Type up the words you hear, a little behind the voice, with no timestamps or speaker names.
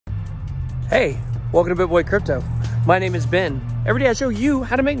Hey, welcome to BitBoy Crypto. My name is Ben. Every day I show you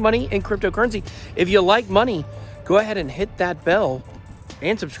how to make money in cryptocurrency. If you like money, go ahead and hit that bell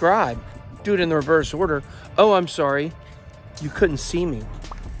and subscribe. Do it in the reverse order. Oh, I'm sorry. You couldn't see me.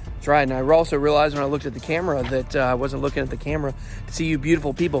 That's right. And I also realized when I looked at the camera that I wasn't looking at the camera to see you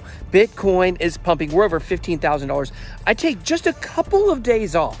beautiful people. Bitcoin is pumping. We're over $15,000. I take just a couple of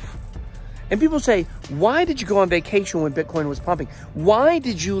days off. And people say, why did you go on vacation when Bitcoin was pumping? Why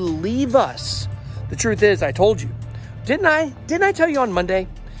did you leave us? The truth is, I told you. Didn't I tell you on Monday?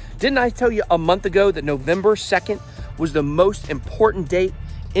 Didn't I tell you a month ago that November 2nd was the most important date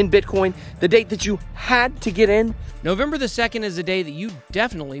in Bitcoin? The date that you had to get in? November the 2nd is a day that you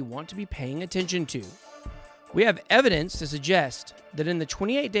definitely want to be paying attention to. We have evidence to suggest that in the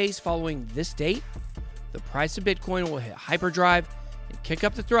 28 days following this date, the price of Bitcoin will hit hyperdrive and kick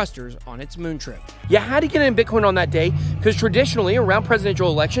up the thrusters on its moon trip. You had to get in Bitcoin on that day because traditionally around presidential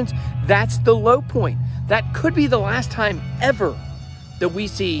elections, that's the low point. That could be the last time ever that we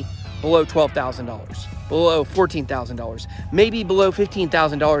see below $12,000, below $14,000, maybe below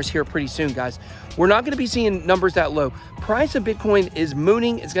 $15,000 here pretty soon, guys. We're not going to be seeing numbers that low. Price of Bitcoin is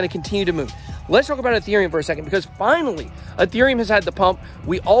mooning. It's going to continue to move. Let's talk about Ethereum for a second because finally Ethereum has had the pump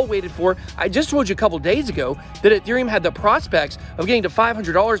we all waited for. I just told you a couple days ago that Ethereum had the prospects of getting to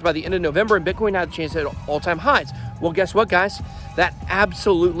 $500 by the end of November and Bitcoin had a chance to hit all-time highs. Well, guess what, guys? That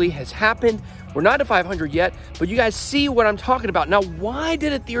absolutely has happened. We're not at 500 yet, but you guys see what I'm talking about. Now, why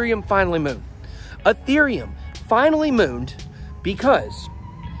did Ethereum finally moon? Ethereum finally mooned because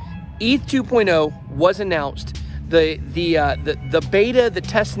ETH 2.0 was announced. The beta, the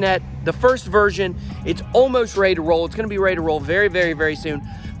test net, the first version, it's almost ready to roll. It's going to be ready to roll very, very, very soon.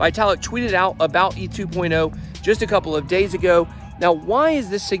 Vitalik tweeted out about ETH 2.0 just a couple of days ago. Now, why is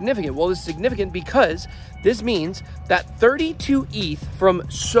this significant? Well, this is significant because this means that 32 ETH from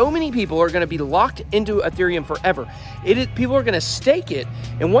so many people are going to be locked into Ethereum forever. People are going to stake it.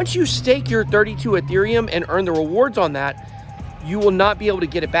 And once you stake your 32 Ethereum and earn the rewards on that, you will not be able to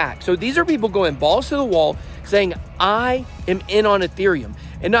get it back. So these are people going balls to the wall saying, I am in on Ethereum.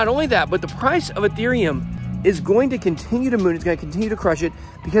 And not only that, but the price of Ethereum is going to continue to moon. It's going to continue to crush it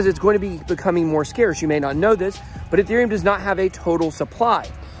because it's going to be becoming more scarce. You may not know this, but Ethereum does not have a total supply.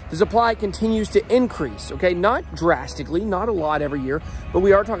 The supply continues to increase, okay? Not drastically, not a lot every year, but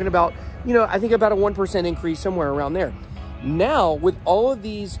we are talking about, I think about a 1% increase somewhere around there. Now, with all of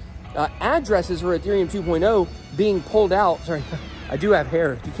these addresses for Ethereum 2.0 being pulled out, sorry, I do have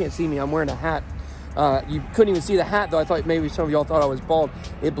hair. You can't see me. I'm wearing a hat. You couldn't even see the hat, though. I thought maybe some of y'all thought I was bald.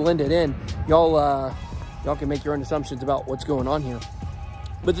 It blended in. Y'all can make your own assumptions about what's going on here.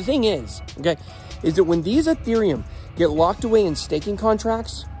 But the thing is, okay, is that when these Ethereum get locked away in staking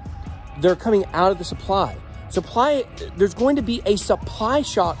contracts, they're coming out of the supply. There's going to be a supply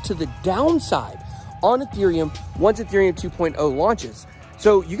shock to the downside on Ethereum once Ethereum 2.0 launches.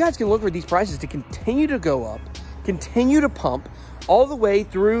 So you guys can look for these prices to continue to go up, continue to pump all the way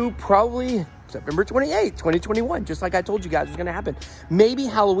through probably September 28th, 2021, just like I told you guys was going to happen. Maybe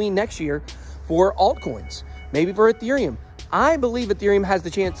Halloween next year for altcoins, maybe for Ethereum. I believe Ethereum has the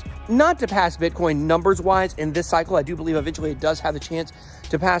chance not to pass Bitcoin numbers-wise in this cycle. I do believe eventually it does have the chance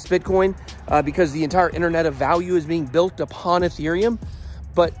to pass Bitcoin because the entire internet of value is being built upon Ethereum.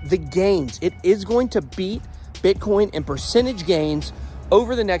 But the gains, it is going to beat Bitcoin in percentage gains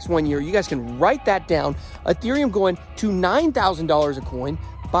over the next 1 year. You guys can write that down. Ethereum going to $9,000 a coin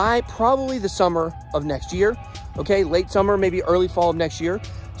by probably the summer of next year. Okay, late summer, maybe early fall of next year.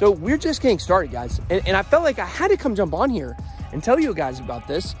 So we're just getting started, guys. And I felt like I had to come jump on here and tell you guys about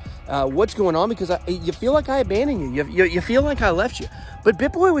this, what's going on, because you feel like I abandoned you. You feel like I left you. But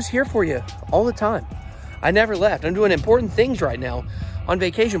BitBoy was here for you all the time. I never left. I'm doing important things right now on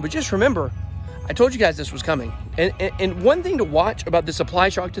vacation. But just remember, I told you guys this was coming. And one thing to watch about the supply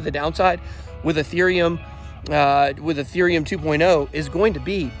shock to the downside with Ethereum 2.0 is going to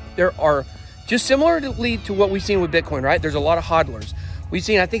be, there are, just similarly to what we've seen with Bitcoin, right? There's a lot of hodlers. We've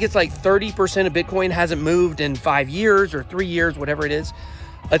seen, I think it's like 30% of Bitcoin hasn't moved in 5 years or 3 years, whatever it is.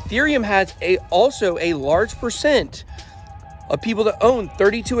 Ethereum has also a large percent of people that own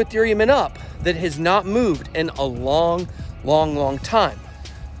 32 Ethereum and up that has not moved in a long, long, long time.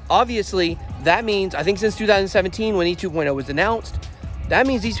 Obviously, that means, I think since 2017 when ETH 2.0 was announced, that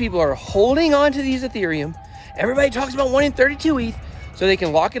means these people are holding on to these Ethereum. Everybody talks about wanting 32 ETH so they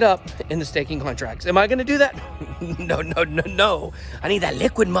can lock it up in the staking contracts. Am I going to do that? No. I need that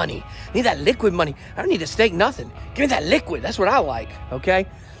liquid money. I don't need to stake nothing. Give me that liquid. That's what I like, okay?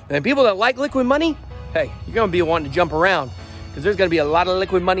 And people that like liquid money, hey, you're going to be wanting to jump around because there's going to be a lot of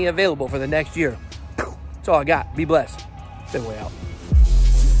liquid money available for the next year. That's all I got. Be blessed. BitBoy out.